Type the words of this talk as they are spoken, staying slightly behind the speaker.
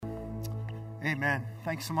Amen.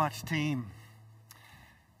 Thanks so much, team.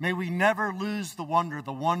 May we never lose the wonder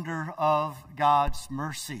of God's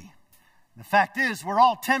mercy. The fact is, we're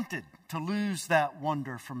all tempted to lose that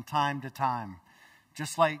wonder from time to time.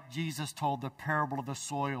 Just like Jesus told the parable of the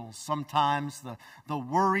soils, sometimes the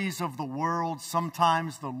worries of the world,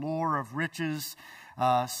 sometimes the lure of riches,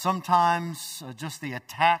 sometimes just the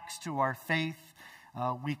attacks to our faith,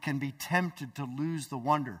 we can be tempted to lose the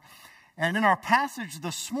wonder. And in our passage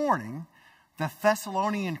this morning, the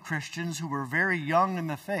Thessalonian Christians who were very young in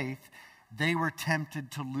the faith, they were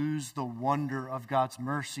tempted to lose the wonder of God's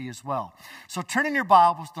mercy as well. So turn in your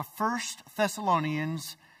Bibles to 1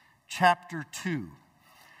 Thessalonians chapter 2,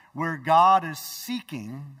 where God is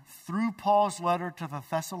seeking, through Paul's letter to the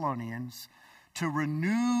Thessalonians, to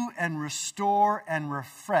renew and restore and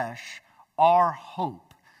refresh our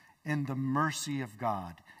hope in the mercy of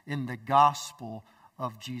God, in the gospel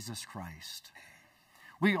of Jesus Christ.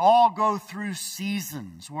 We all go through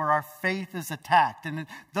seasons where our faith is attacked. And in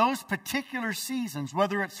those particular seasons,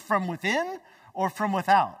 whether it's from within or from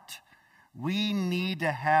without, we need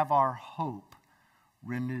to have our hope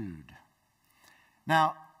renewed.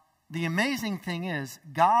 Now, the amazing thing is,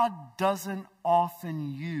 God doesn't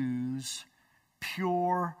often use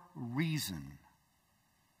pure reason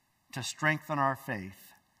to strengthen our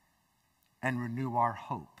faith and renew our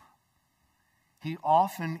hope. He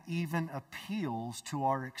often even appeals to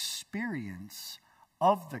our experience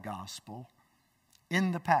of the gospel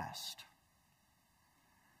in the past.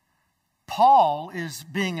 Paul is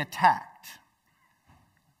being attacked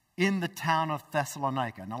in the town of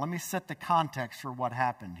Thessalonica. Now let me set the context for what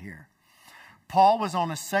happened here. Paul was on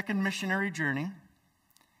a second missionary journey.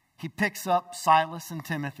 He picks up Silas and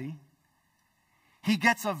Timothy. He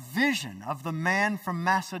gets a vision of the man from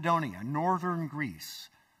Macedonia, northern Greece,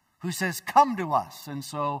 who says, "Come to us." And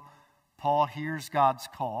so Paul hears God's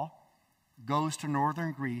call, goes to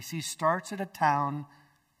northern Greece. He starts at a town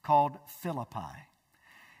called Philippi.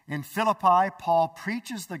 In Philippi, Paul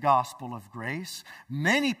preaches the gospel of grace.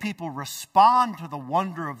 Many people respond to the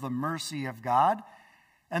wonder of the mercy of God,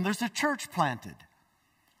 and there's a church planted.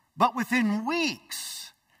 But within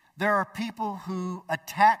weeks, there are people who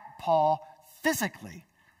attack Paul physically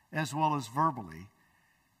as well as verbally,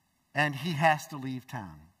 and he has to leave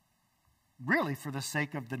town. Really for the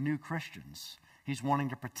sake of the new Christians. He's wanting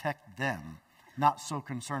to protect them, not so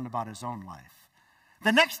concerned about his own life.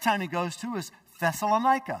 The next town he goes to is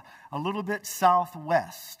Thessalonica, a little bit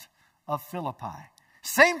southwest of Philippi.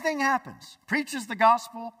 Same thing happens. Preaches the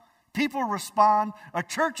gospel, people respond, a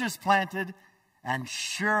church is planted, and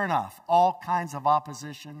sure enough, all kinds of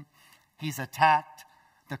opposition. He's attacked.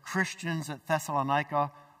 The Christians at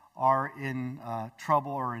Thessalonica are in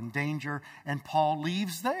trouble or in danger, and Paul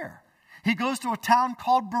leaves there. He goes to a town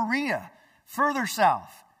called Berea, further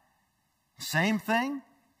south. Same thing,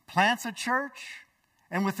 plants a church,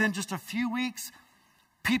 and within just a few weeks,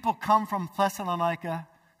 people come from Thessalonica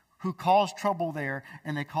who cause trouble there,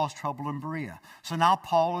 and they cause trouble in Berea. So now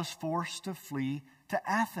Paul is forced to flee to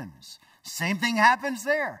Athens. Same thing happens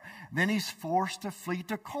there. Then he's forced to flee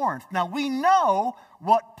to Corinth. Now we know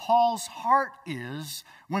what Paul's heart is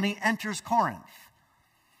when he enters Corinth,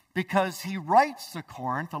 because he writes to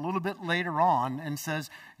Corinth a little bit later on and says,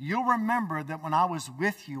 "You'll remember that when I was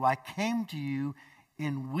with you, I came to you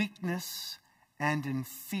in weakness and in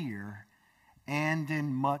fear and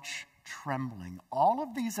in much trembling." All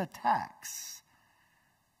of these attacks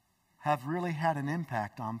have really had an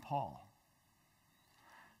impact on Paul.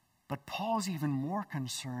 But Paul's even more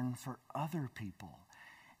concerned for other people.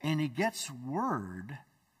 And he gets word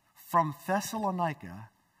from Thessalonica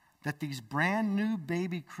that these brand new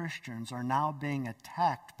baby Christians are now being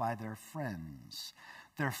attacked by their friends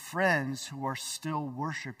who are still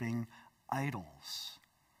worshiping idols.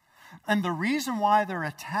 And the reason why they're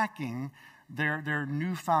attacking their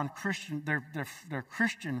newfound Christian, their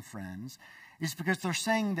Christian friends, is because they're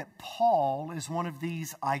saying that Paul is one of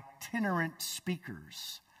these itinerant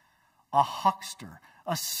speakers, a huckster,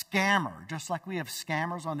 a scammer, just like we have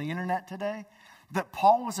scammers on the internet today. That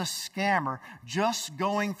Paul was a scammer just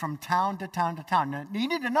going from town to town to town. Now, you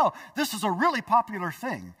need to know, this was a really popular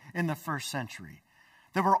thing in the first century.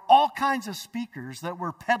 There were all kinds of speakers that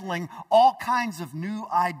were peddling all kinds of new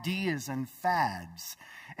ideas and fads.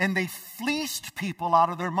 And they fleeced people out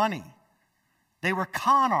of their money. They were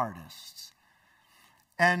con artists.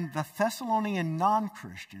 And the Thessalonian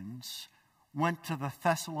non-Christians went to the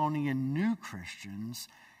Thessalonian new Christians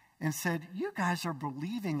and said, "You guys are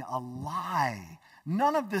believing a lie.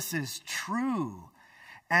 None of this is true."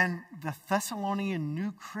 And the Thessalonian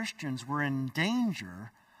new Christians were in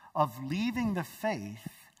danger of leaving the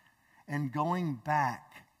faith and going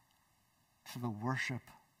back to the worship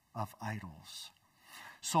of idols.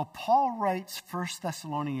 So Paul writes 1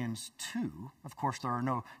 Thessalonians 2. Of course, there are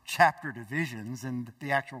no chapter divisions in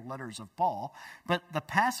the actual letters of Paul. But the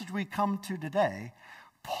passage we come to today,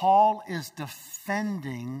 Paul is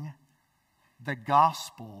defending the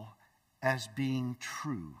gospel as being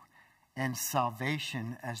true and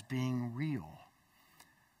salvation as being real.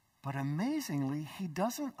 But amazingly, he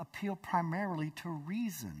doesn't appeal primarily to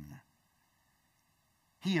reason.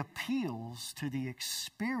 He appeals to the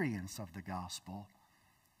experience of the gospel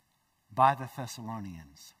by the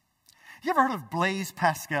Thessalonians. You ever heard of Blaise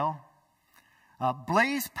Pascal?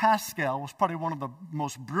 Blaise Pascal was probably one of the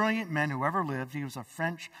most brilliant men who ever lived. He was a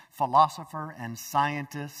French philosopher and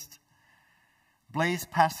scientist. Blaise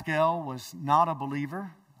Pascal was not a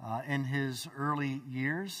believer in his early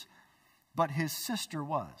years, but his sister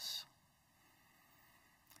was.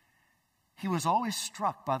 He was always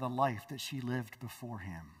struck by the life that she lived before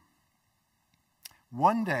him.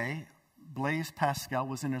 One day, Blaise Pascal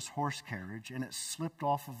was in his horse carriage and it slipped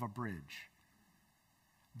off of a bridge.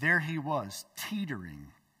 There he was, teetering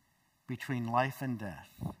between life and death.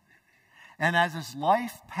 And as his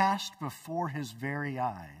life passed before his very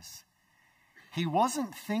eyes, he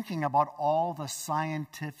wasn't thinking about all the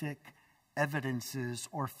scientific evidences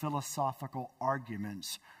or philosophical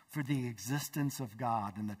arguments for the existence of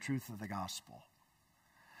God and the truth of the gospel.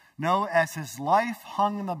 No, as his life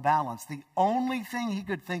hung in the balance, the only thing he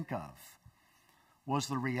could think of was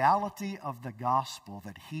the reality of the gospel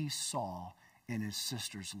that he saw in his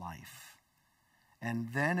sister's life.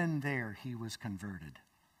 And then and there he was converted.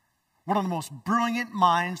 One of the most brilliant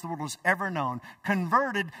minds the world has ever known,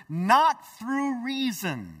 converted not through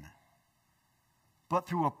reason, but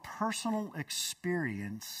through a personal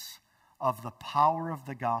experience of the power of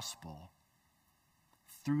the gospel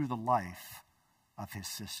through the life of his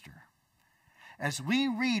sister. As we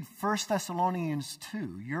read 1 Thessalonians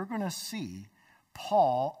 2, you're going to see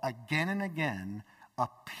Paul again and again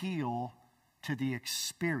appeal to the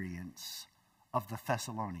experience of the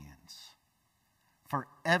Thessalonians for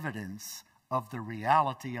evidence of the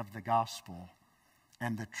reality of the gospel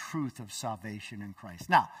and the truth of salvation in Christ.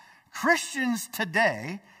 Now, Christians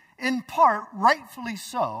today, in part, rightfully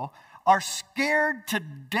so, are scared to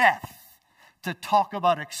death to talk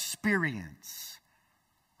about experience.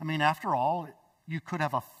 I mean, after all, you could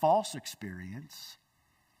have a false experience.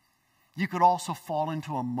 You could also fall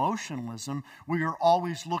into emotionalism where you're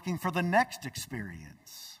always looking for the next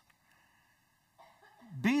experience.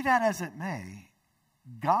 Be that as it may,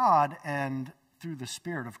 God, and through the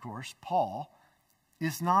Spirit, of course, Paul,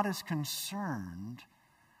 is not as concerned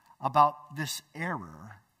about this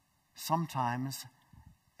error sometimes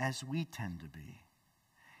as we tend to be.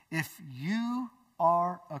 If you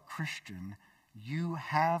are a Christian, you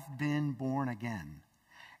have been born again,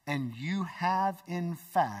 and you have in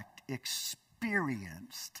fact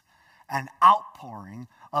experienced an outpouring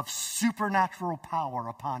of supernatural power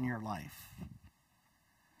upon your life.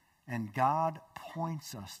 And God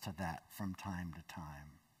points us to that from time to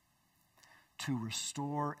time to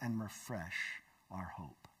restore and refresh our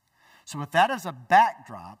hope. So with that as a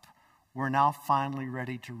backdrop, we're now finally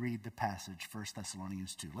ready to read the passage, 1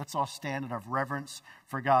 Thessalonians 2. Let's all stand out of reverence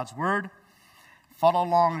for God's word. Follow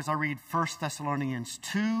along as I read 1 Thessalonians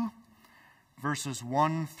 2, verses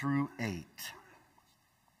 1 through 8.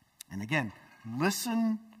 And again,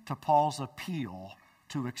 listen to Paul's appeal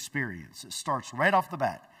to experience. It starts right off the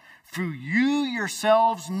bat. For you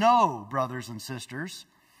yourselves know, brothers and sisters,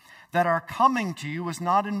 that our coming to you was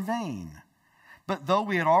not in vain. But though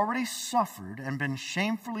we had already suffered and been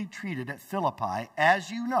shamefully treated at Philippi,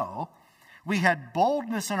 as you know, we had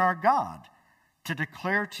boldness in our God to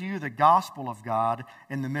declare to you the gospel of God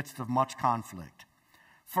in the midst of much conflict.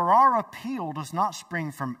 For our appeal does not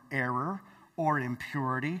spring from error or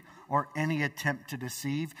impurity or any attempt to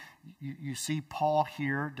deceive. You see Paul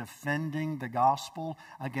here defending the gospel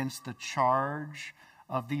against the charge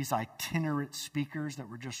of these itinerant speakers that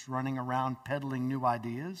were just running around peddling new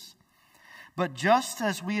ideas. But just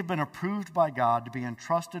as we have been approved by God to be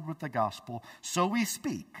entrusted with the gospel, so we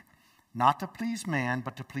speak, not to please man,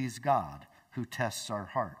 but to please God, who tests our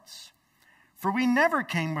hearts. For we never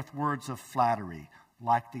came with words of flattery,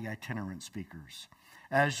 like the itinerant speakers,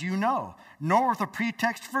 as you know, nor with a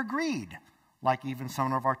pretext for greed, like even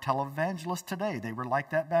some of our televangelists today. They were like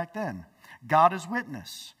that back then. God is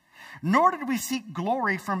witness. Nor did we seek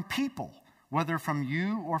glory from people, whether from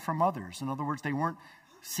you or from others. In other words, they weren't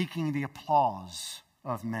seeking the applause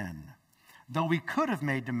of men, though we could have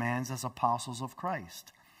made demands as apostles of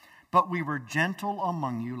Christ. But we were gentle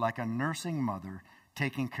among you like a nursing mother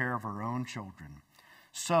taking care of her own children.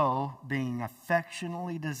 So, being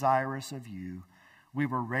affectionately desirous of you, we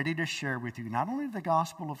were ready to share with you not only the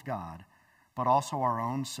gospel of God, but also our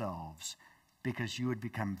own selves, because you would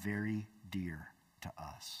become very dear to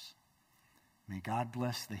us. May God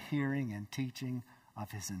bless the hearing and teaching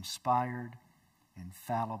of his inspired,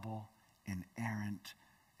 infallible, inerrant,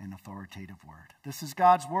 and authoritative word. This is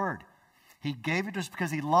God's word. He gave it to us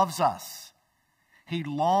because he loves us. He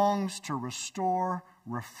longs to restore,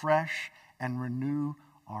 refresh, and renew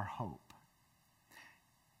our hope.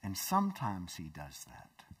 And sometimes he does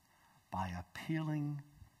that by appealing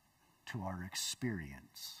to our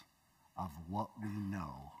experience of what we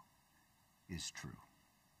know is true.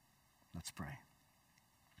 Let's pray.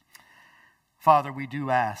 Father, we do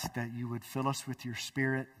ask that you would fill us with your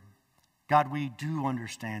Spirit. God, we do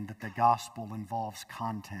understand that the gospel involves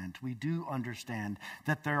content. We do understand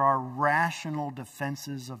that there are rational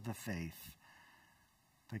defenses of the faith.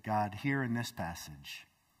 But God, here in this passage,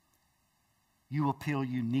 you appeal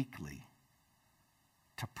uniquely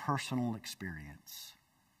to personal experience.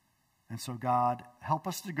 And so, God, help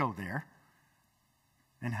us to go there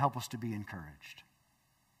and help us to be encouraged.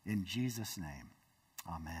 In Jesus' name,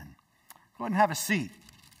 amen. Go ahead and have a seat.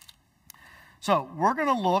 So, we're going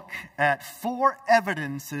to look at 4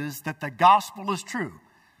 evidences that the gospel is true,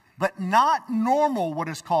 but not normal what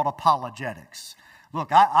is called apologetics.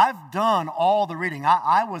 Look, I've done all the reading.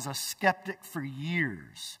 I was a skeptic for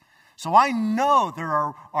years. So I know there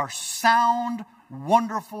are sound,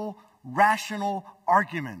 wonderful, rational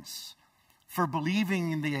arguments for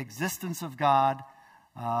believing in the existence of God,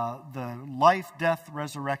 the life, death,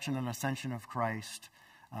 resurrection, and ascension of Christ,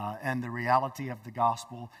 and the reality of the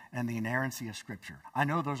gospel and the inerrancy of Scripture. I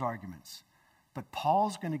know those arguments. But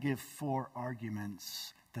Paul's going to give 4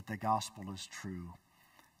 arguments that the gospel is true,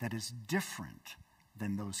 that is different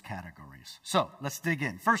than those categories. So let's dig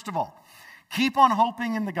in. First of all, keep on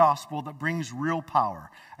hoping in the gospel that brings real power.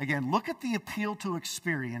 Again, look at the appeal to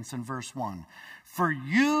experience in verse 1. For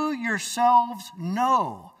you yourselves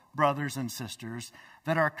know, brothers and sisters,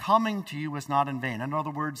 that our coming to you was not in vain. In other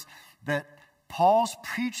words, that Paul's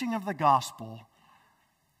preaching of the gospel,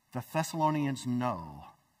 the Thessalonians know,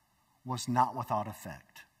 was not without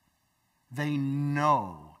effect. They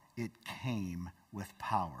know it came with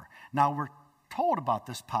power. Now, we're told about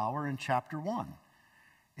this power in chapter 1.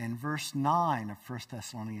 In verse 9 of 1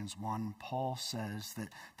 Thessalonians 1, Paul says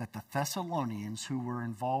that the Thessalonians who were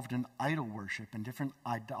involved in idol worship in different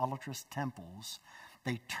idolatrous temples,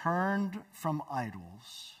 they turned from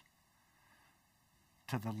idols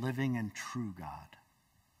to the living and true God.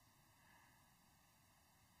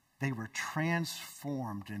 They were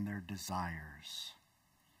transformed in their desires.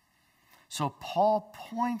 So Paul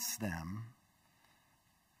points them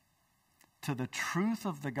to the truth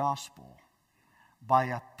of the gospel by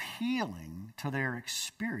appealing to their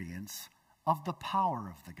experience of the power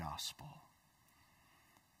of the gospel.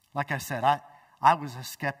 Like I said, I was a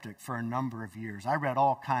skeptic for a number of years. I read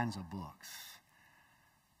all kinds of books.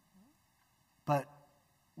 But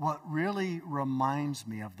what really reminds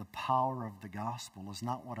me of the power of the gospel is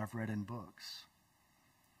not what I've read in books.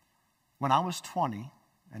 When I was 20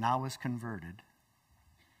 and I was converted,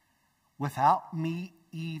 without me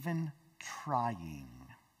even trying,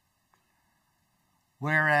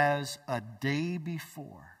 whereas a day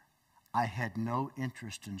before I had no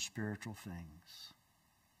interest in spiritual things,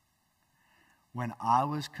 when I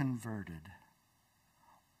was converted,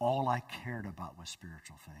 all I cared about was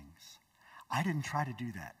spiritual things. I didn't try to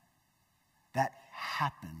do that. That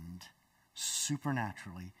happened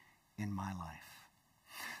supernaturally in my life.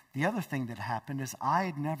 The other thing that happened is I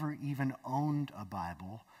had never even owned a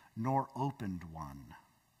Bible nor opened one.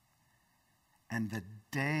 And the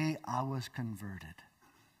day I was converted,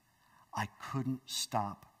 I couldn't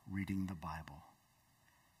stop reading the Bible.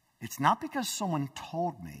 It's not because someone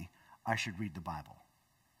told me I should read the Bible.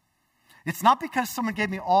 It's not because someone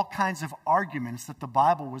gave me all kinds of arguments that the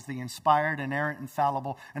Bible was the inspired, inerrant,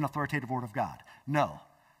 infallible, and authoritative Word of God. No,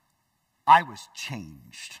 I was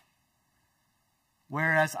changed.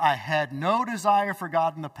 Whereas I had no desire for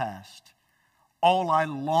God in the past, all I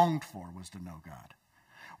longed for was to know God.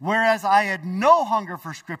 Whereas I had no hunger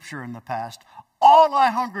for Scripture in the past, all I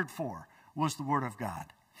hungered for was the Word of God.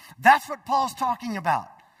 That's what Paul's talking about.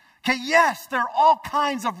 Okay, yes, there are all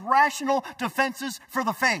kinds of rational defenses for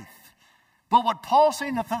the faith. But what Paul's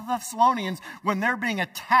saying to the Thessalonians, when they're being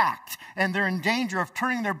attacked and they're in danger of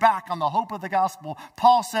turning their back on the hope of the gospel,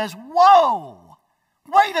 Paul says, whoa,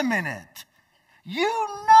 wait a minute. You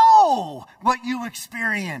know what you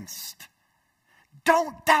experienced.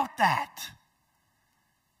 Don't doubt that.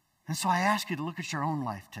 And so I ask you to look at your own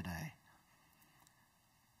life today.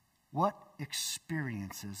 What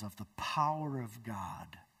experiences of the power of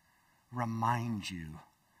God remind you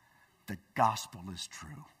the gospel is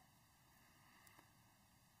true?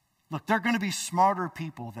 Look, there are going to be smarter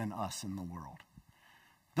people than us in the world.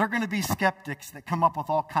 There are going to be skeptics that come up with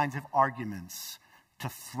all kinds of arguments to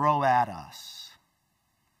throw at us.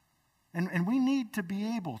 And we need to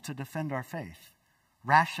be able to defend our faith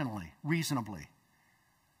rationally, reasonably.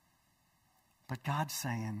 But God's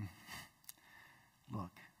saying,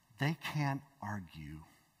 look, they can't argue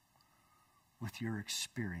with your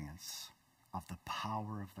experience of the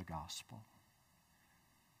power of the gospel.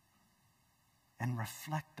 And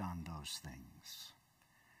reflect on those things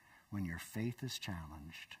when your faith is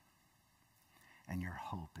challenged and your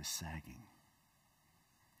hope is sagging.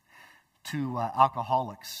 Two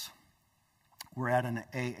alcoholics were at an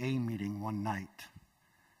AA meeting one night,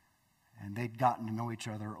 and they'd gotten to know each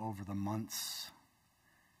other over the months.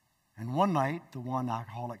 And one night, the one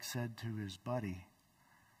alcoholic said to his buddy,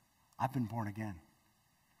 "I've been born again.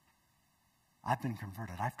 I've been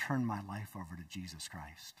converted. I've turned my life over to Jesus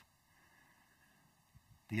Christ."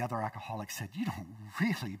 The other alcoholic said, "You don't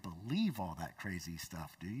really believe all that crazy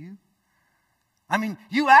stuff, do you? I mean,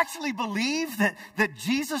 you actually believe that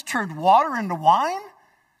Jesus turned water into wine?"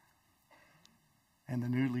 And the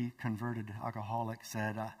newly converted alcoholic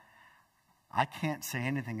said, I can't say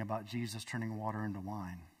anything about Jesus turning water into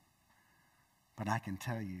wine, but I can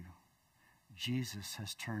tell you, Jesus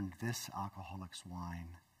has turned this alcoholic's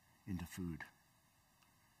wine into food,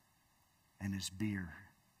 and his beer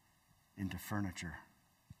into furniture,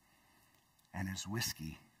 and his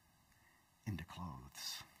whiskey into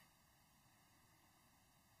clothes.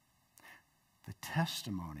 The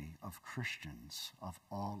testimony of Christians of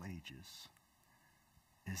all ages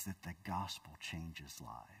is that the gospel changes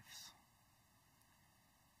lives.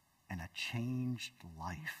 And a changed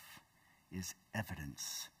life is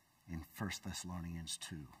evidence in 1 Thessalonians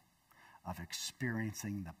 2 of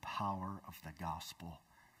experiencing the power of the gospel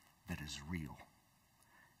that is real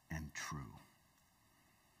and true.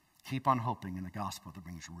 Keep on hoping in the gospel that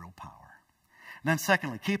brings real power. And then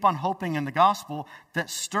secondly, keep on hoping in the gospel that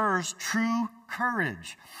stirs true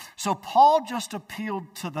courage. So Paul just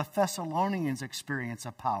appealed to the Thessalonians' experience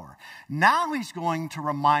of power. Now he's going to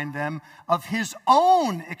remind them of his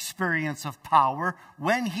own experience of power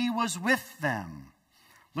when he was with them.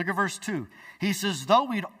 Look at verse 2. He says, though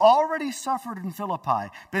we'd already suffered in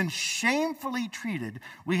Philippi, been shamefully treated,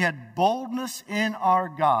 we had boldness in our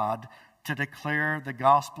God to declare the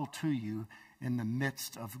gospel to you in the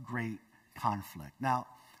midst of great conflict. Now,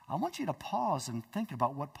 I want you to pause and think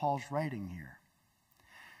about what Paul's writing here.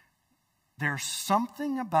 There's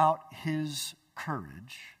something about his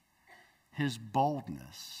courage, his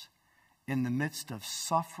boldness, in the midst of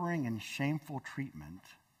suffering and shameful treatment,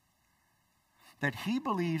 that he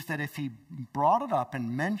believes that if he brought it up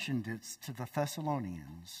and mentioned it to the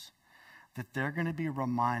Thessalonians, that they're going to be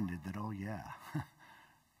reminded that, oh yeah,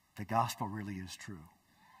 the gospel really is true.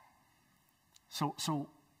 So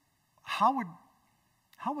how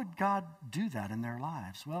would God do that in their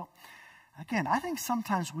lives? Well, again, I think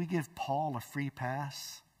sometimes we give Paul a free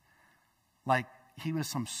pass, like he was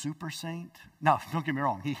some super saint. No, don't get me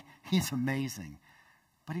wrong, he's amazing.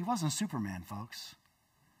 But he wasn't Superman, folks.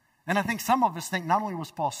 And I think some of us think not only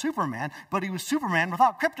was Paul Superman, but he was Superman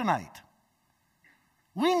without kryptonite.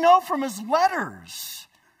 We know from his letters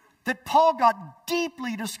that Paul got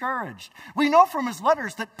deeply discouraged. We know from his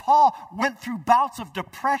letters that Paul went through bouts of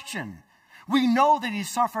depression. We know that he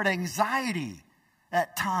suffered anxiety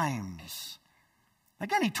at times.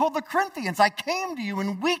 Again, he told the Corinthians, I came to you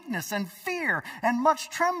in weakness and fear and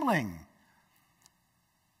much trembling.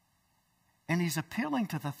 And he's appealing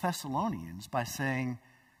to the Thessalonians by saying,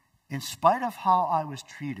 in spite of how I was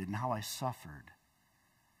treated and how I suffered,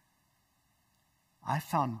 I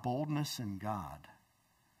found boldness in God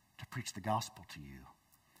to preach the gospel to you.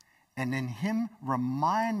 And in him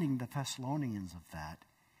reminding the Thessalonians of that,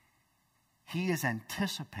 he is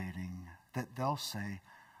anticipating that they'll say,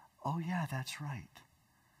 oh yeah, that's right.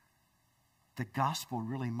 The gospel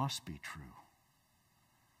really must be true.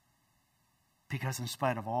 Because in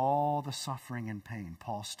spite of all the suffering and pain,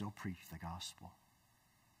 Paul still preached the gospel.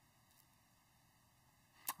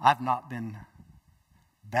 I've not been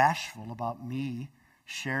bashful about me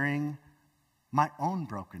sharing my own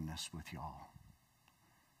brokenness with y'all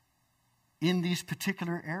in these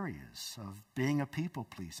particular areas of being a people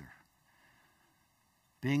pleaser,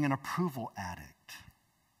 being an approval addict,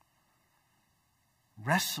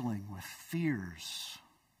 wrestling with fears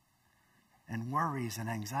and worries and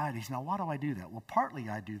anxieties. Now, why do I do that? Well, partly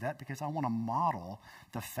I do that because I want to model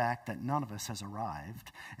the fact that none of us has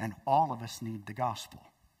arrived and all of us need the gospel.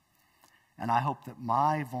 And I hope that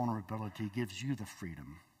my vulnerability gives you the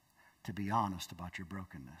freedom to be honest about your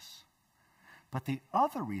brokenness. But the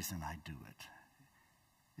other reason I do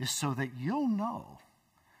it is so that you'll know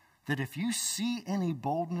that if you see any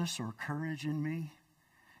boldness or courage in me,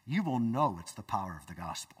 you will know it's the power of the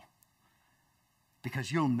gospel.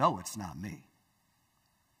 Because you'll know it's not me.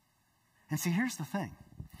 And see, here's the thing.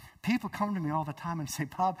 People come to me all the time and say,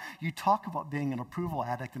 Bob, you talk about being an approval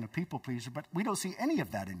addict and a people pleaser, but we don't see any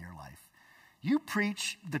of that in your life. You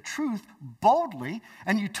preach the truth boldly,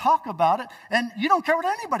 and you talk about it, and you don't care what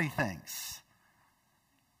anybody thinks.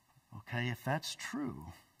 Okay, if that's true,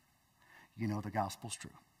 you know the gospel's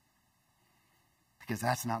true. Because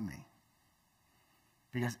that's not me.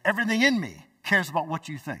 Because everything in me cares about what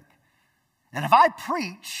you think. And if I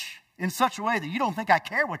preach in such a way that you don't think I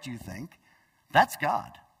care what you think, that's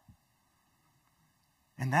God.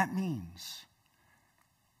 And that means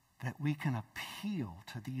that we can appeal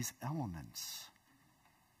to these elements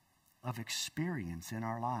of experience in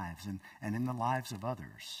our lives and in the lives of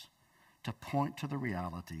others to point to the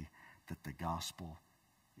reality that the gospel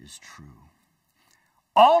is true.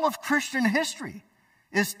 All of Christian history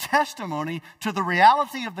is testimony to the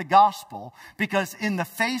reality of the gospel, because in the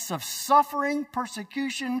face of suffering,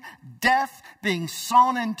 persecution, death, being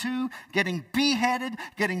sawn in two, getting beheaded,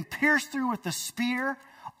 getting pierced through with the spear,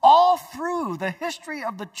 all through the history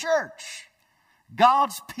of the church,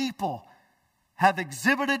 God's people have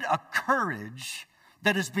exhibited a courage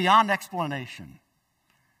that is beyond explanation.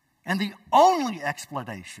 And the only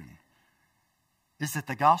explanation is that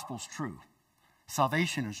the gospel's true.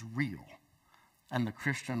 Salvation is real. And the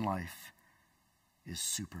Christian life is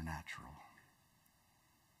supernatural.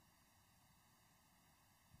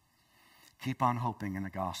 Keep on hoping in a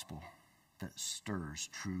gospel that stirs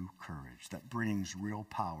true courage, that brings real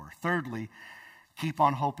power. Thirdly, keep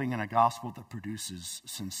on hoping in a gospel that produces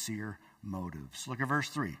sincere motives. Look at verse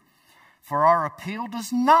 3. For our appeal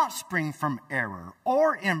does not spring from error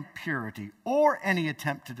or impurity or any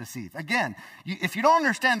attempt to deceive. Again, if you don't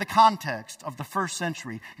understand the context of the first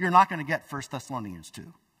century, you're not going to get 1 Thessalonians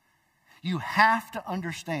 2. You have to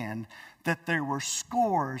understand that there were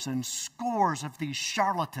scores and scores of these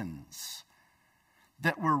charlatans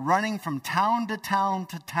that were running from town to town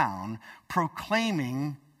to town,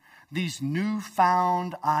 proclaiming these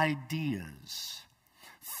newfound ideas,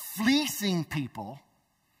 fleecing people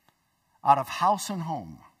out of house and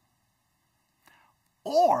home.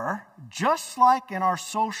 Or, just like in our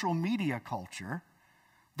social media culture,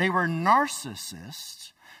 they were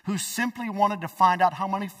narcissists who simply wanted to find out how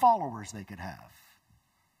many followers they could have.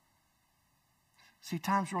 See,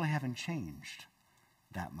 times really haven't changed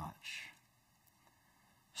that much.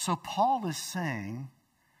 So Paul is saying,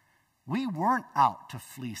 we weren't out to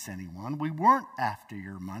fleece anyone. We weren't after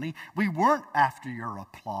your money. We weren't after your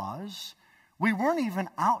applause. We weren't even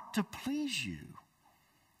out to please you.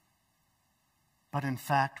 But in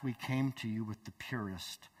fact, we came to you with the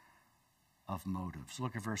purest of motives.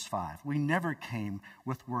 Look at verse 5. We never came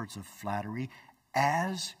with words of flattery,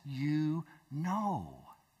 as you know.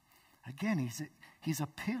 Again, he's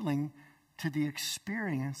appealing to the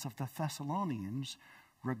experience of the Thessalonians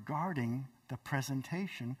regarding the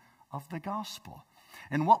presentation of the gospel.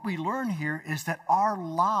 And what we learn here is that our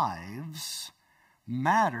lives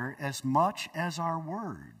matter as much as our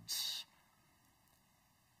words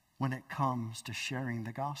when it comes to sharing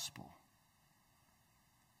the gospel.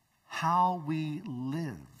 How we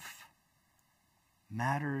live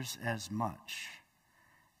matters as much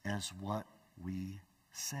as what we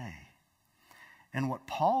say. And what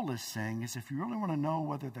Paul is saying is, if you really want to know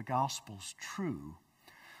whether the gospel's true,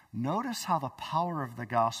 notice how the power of the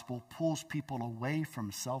gospel pulls people away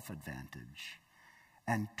from self-advantage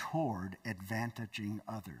and toward advantaging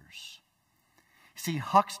others. See,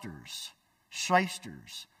 hucksters,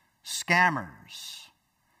 shysters, scammers,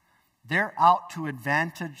 they're out to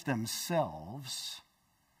advantage themselves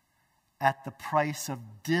at the price of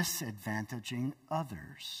disadvantaging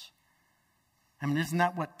others. I mean, isn't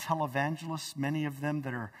that what televangelists, many of them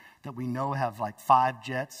that we know have like 5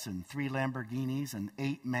 jets and 3 Lamborghinis and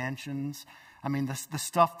 8 mansions? I mean, the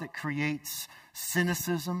stuff that creates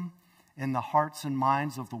cynicism in the hearts and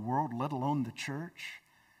minds of the world, let alone the church.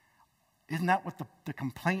 Isn't that what the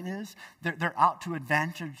complaint is? They're out to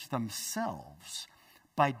advantage themselves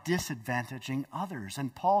by disadvantaging others.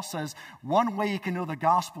 And Paul says one way you can know the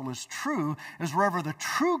gospel is true is wherever the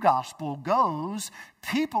true gospel goes,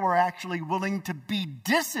 people are actually willing to be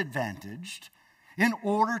disadvantaged in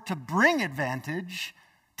order to bring advantage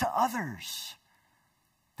to others.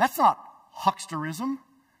 That's not hucksterism.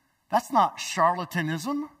 That's not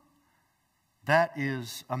charlatanism. That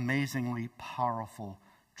is amazingly powerful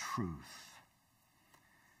truth.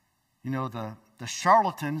 You know, the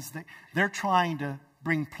charlatans, they're trying to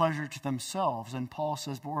bring pleasure to themselves. And Paul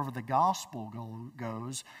says, but wherever the gospel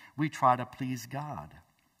goes, we try to please God.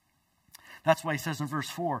 That's why he says in verse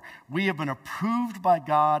 4, we have been approved by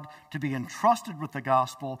God to be entrusted with the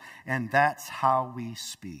gospel, and that's how we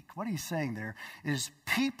speak. What he's saying there is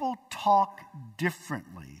people talk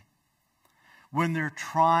differently when they're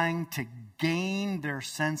trying to gain their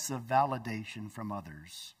sense of validation from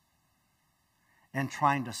others and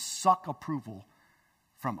trying to suck approval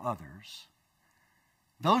from others.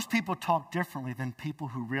 Those people talk differently than people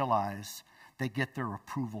who realize they get their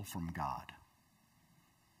approval from God.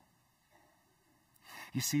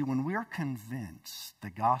 You see, when we are convinced the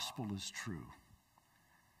gospel is true,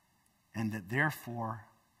 and that therefore,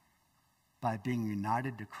 by being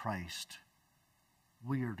united to Christ,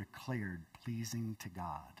 we are declared pleasing to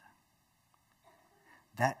God,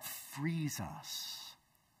 that frees us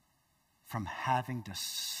from having to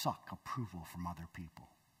suck approval from other people.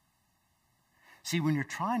 See, when you're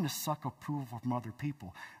trying to suck approval from other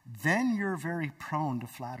people, then you're very prone to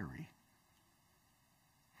flattery.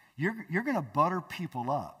 You're going to butter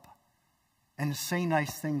people up and say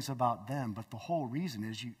nice things about them, but the whole reason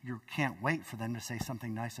is you can't wait for them to say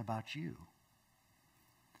something nice about you.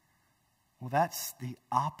 Well, that's the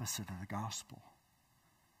opposite of the gospel.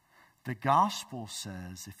 The gospel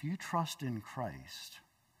says if you trust in Christ,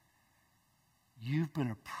 you've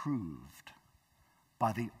been approved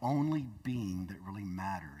by the only being that really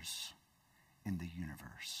matters in the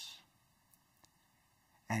universe.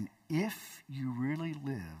 And if you really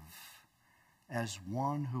live as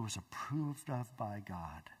one who is approved of by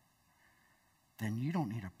God, then you don't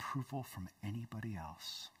need approval from anybody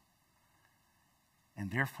else. And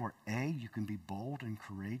therefore, A, you can be bold and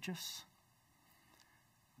courageous,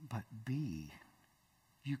 but B,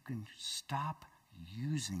 you can stop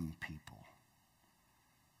using people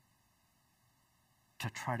to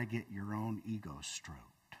try to get your own ego stroked.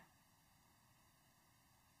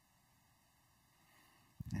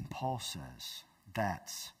 And Paul says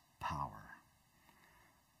that's power.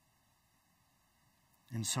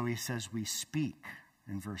 And so he says we speak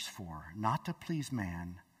in verse 4, not to please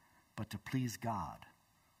man, but to please God,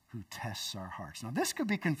 who tests our hearts. Now this could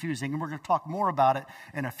be confusing, and we're going to talk more about it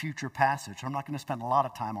in a future passage. I'm not going to spend a lot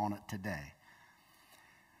of time on it today.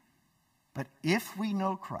 But if we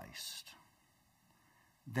know Christ,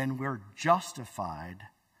 then we're justified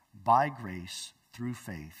by grace through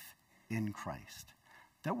faith in Christ.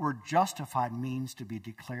 That word justified means to be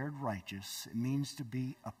declared righteous. It means to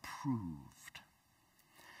be approved.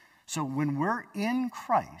 So when we're in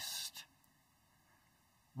Christ,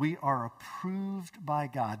 we are approved by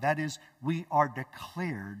God. That is, we are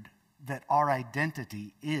declared that our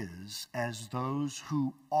identity is as those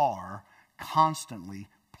who are constantly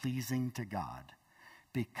pleasing to God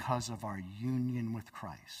because of our union with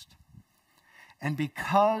Christ. And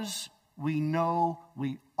because we know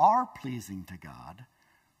we are pleasing to God,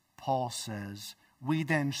 Paul says, we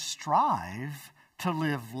then strive to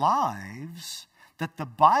live lives that the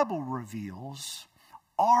Bible reveals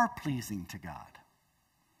are pleasing to God.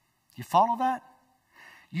 You follow that?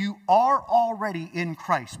 You are already in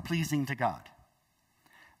Christ, pleasing to God.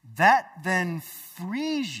 That then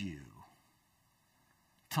frees you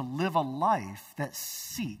to live a life that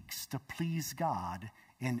seeks to please God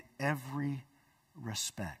in every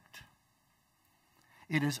respect.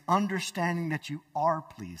 It is understanding that you are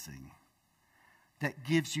pleasing that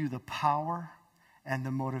gives you the power and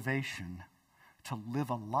the motivation to live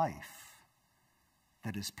a life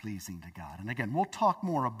that is pleasing to God. And again, we'll talk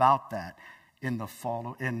more about that in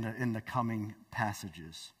the coming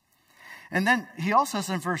passages. And then he also says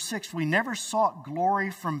in verse 6, we never sought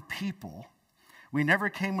glory from people. We never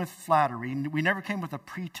came with flattery. We never came with a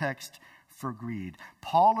pretext for greed.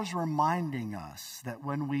 Paul is reminding us that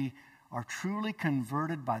when we are truly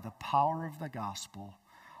converted by the power of the gospel,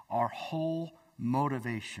 our whole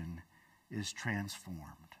motivation is transformed.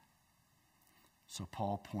 So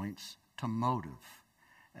Paul points to motive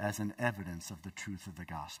as an evidence of the truth of the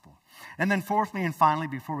gospel. And then fourthly and finally,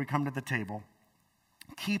 before we come to the table,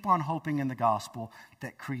 keep on hoping in the gospel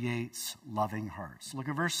that creates loving hearts. Look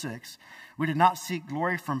at verse 6. We did not seek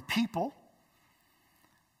glory from people.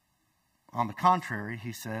 On the contrary,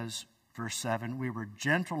 he says, verse 7, we were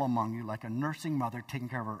gentle among you like a nursing mother taking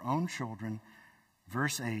care of her own children.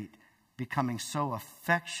 Verse 8, becoming so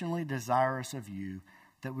affectionately desirous of you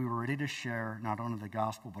that we were ready to share not only the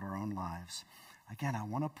gospel but our own lives. Again, I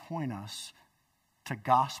want to point us to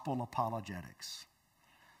gospel apologetics,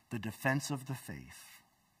 the defense of the faith,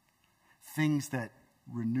 things that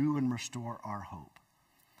renew and restore our hope.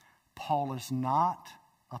 Paul is not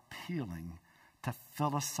appealing to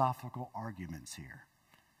philosophical arguments here.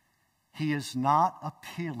 He is not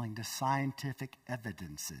appealing to scientific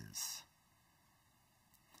evidences.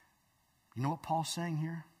 You know what Paul's saying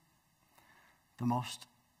here? The most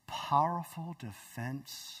powerful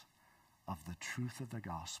defense of the truth of the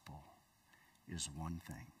gospel is one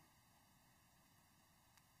thing: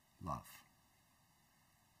 love.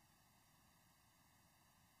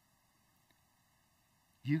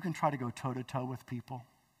 You can try to go toe-to-toe with people.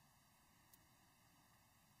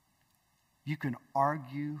 You can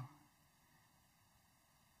argue,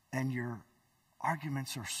 and your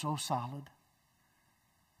arguments are so solid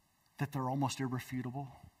that they're almost irrefutable,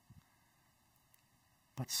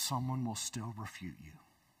 but someone will still refute you.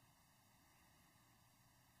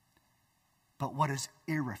 But what is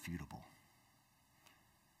irrefutable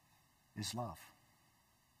is love.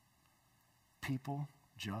 People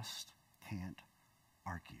just can't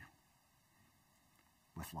argue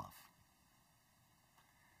with love.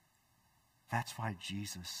 That's why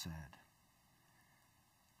Jesus said,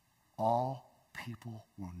 all people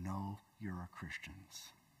will know you're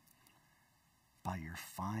Christians by your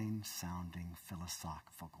fine-sounding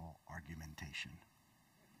philosophical argumentation.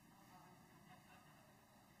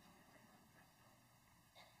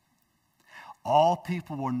 All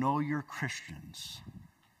people will know you're Christians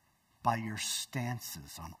by your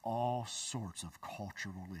stances on all sorts of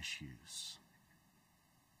cultural issues.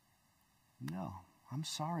 No, I'm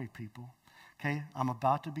sorry, people. Okay, I'm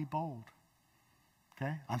about to be bold.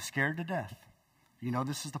 Okay, I'm scared to death. You know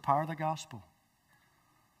this is the power of the gospel.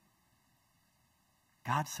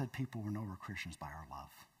 God said people will know we're Christians by our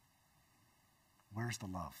love. Where's the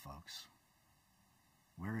love, folks?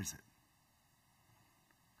 Where is it?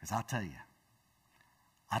 Because I'll tell you,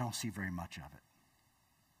 I don't see very much of it.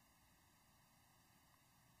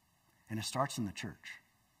 And it starts in the church.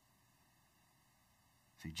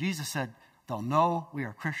 See, Jesus said they'll know we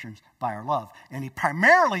are Christians by our love. And he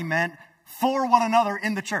primarily meant for one another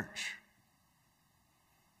in the church.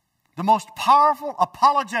 The most powerful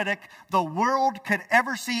apologetic the world could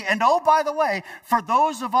ever see. And oh, by the way, for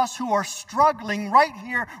those of us who are struggling right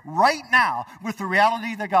here, right now, with the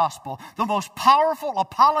reality of the gospel, the most powerful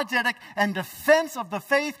apologetic and defense of the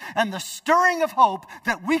faith and the stirring of hope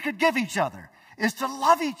that we could give each other is to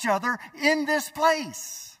love each other in this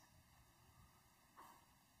place.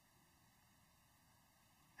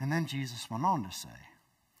 And then Jesus went on to say,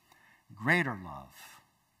 greater love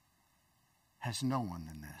has no one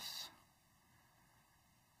than this,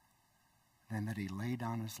 than that he laid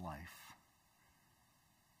down his life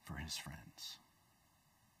for his friends.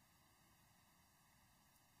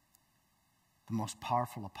 The most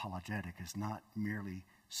powerful apologetic is not merely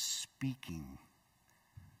speaking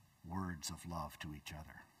words of love to each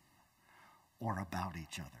other or about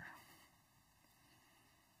each other,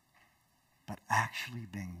 but actually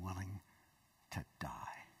being willing to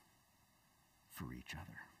die for each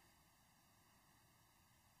other.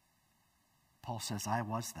 Paul says, I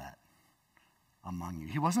was that among you.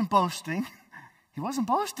 He wasn't boasting. He wasn't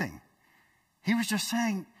boasting. He was just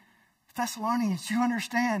saying, Thessalonians, you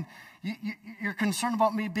understand, you're concerned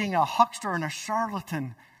about me being a huckster and a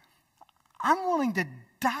charlatan. I'm willing to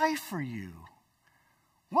die for you.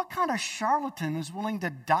 What kind of charlatan is willing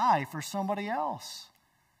to die for somebody else?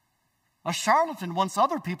 A charlatan wants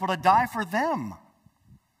other people to die for them.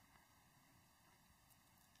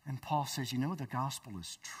 And Paul says, you know, the gospel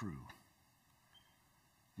is true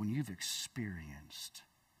when you've experienced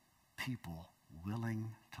people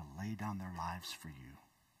willing to lay down their lives for you.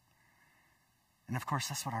 And of course,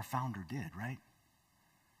 that's what our founder did, right?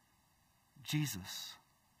 Jesus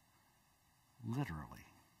literally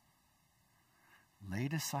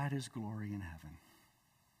laid aside his glory in heaven,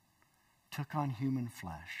 took on human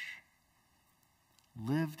flesh,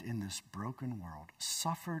 lived in this broken world,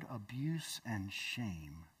 suffered abuse and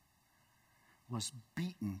shame, was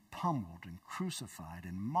beaten, pummeled, and crucified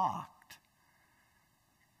and mocked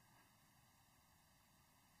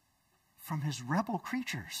from his rebel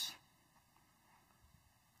creatures.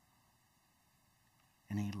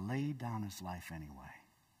 And he laid down his life anyway.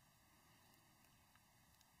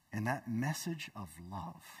 And that message of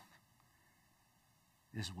love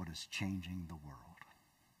is what is changing the world.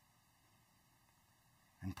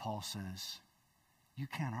 And Paul says, you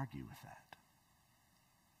can't argue with that.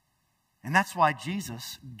 And that's why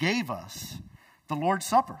Jesus gave us the Lord's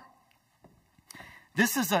Supper.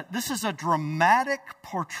 This is a dramatic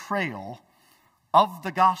portrayal of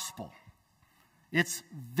the gospel. It's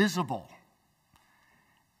visible.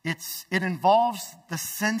 It involves the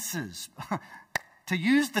senses. To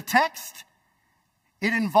use the text,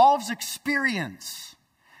 it involves experience.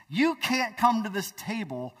 You can't come to this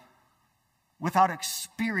table without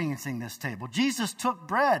experiencing this table. Jesus took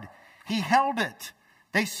bread. He held it.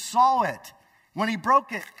 They saw it. When he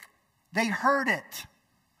broke it, they heard it.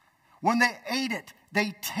 When they ate it,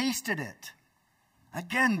 they tasted it.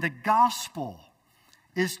 Again, the gospel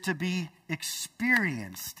is to be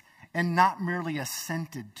experienced and not merely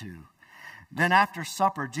assented to. Then after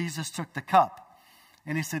supper, Jesus took the cup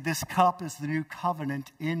and he said, "This cup is the new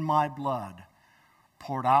covenant in my blood,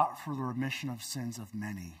 poured out for the remission of sins of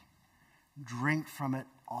many. Drink from it,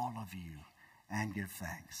 all of you, and give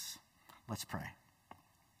thanks." Let's pray.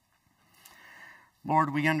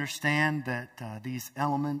 Lord, we understand that these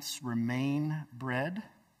elements remain bread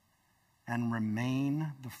and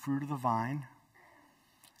remain the fruit of the vine.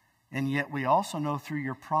 And yet we also know through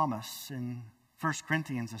your promise, in 1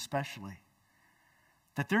 Corinthians especially,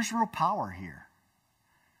 that there's real power here.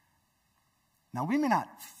 Now, we may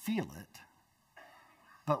not feel it,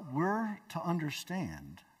 but we're to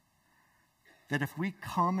understand that if we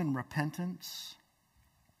come in repentance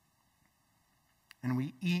and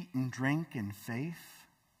we eat and drink in faith,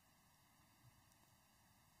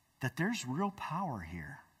 that there's real power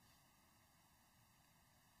here.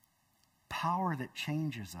 Power that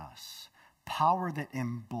changes us. Power that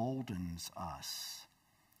emboldens us.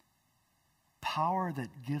 Power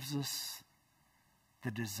that gives us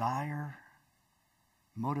the desire,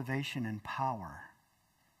 motivation, and power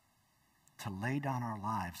to lay down our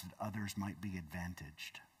lives that others might be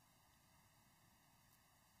advantaged.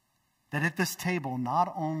 That at this table,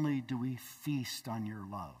 not only do we feast on your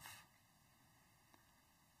love,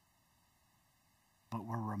 but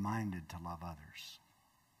we're reminded to love others.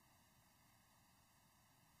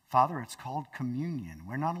 Father, it's called communion.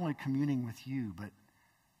 We're not only communing with you, but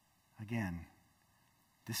again,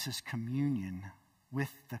 this is communion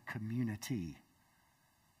with the community.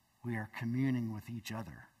 We are communing with each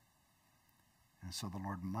other. And so the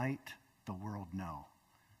Lord, might the world know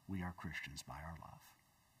we are Christians by our love.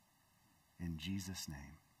 In Jesus'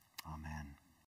 name, amen.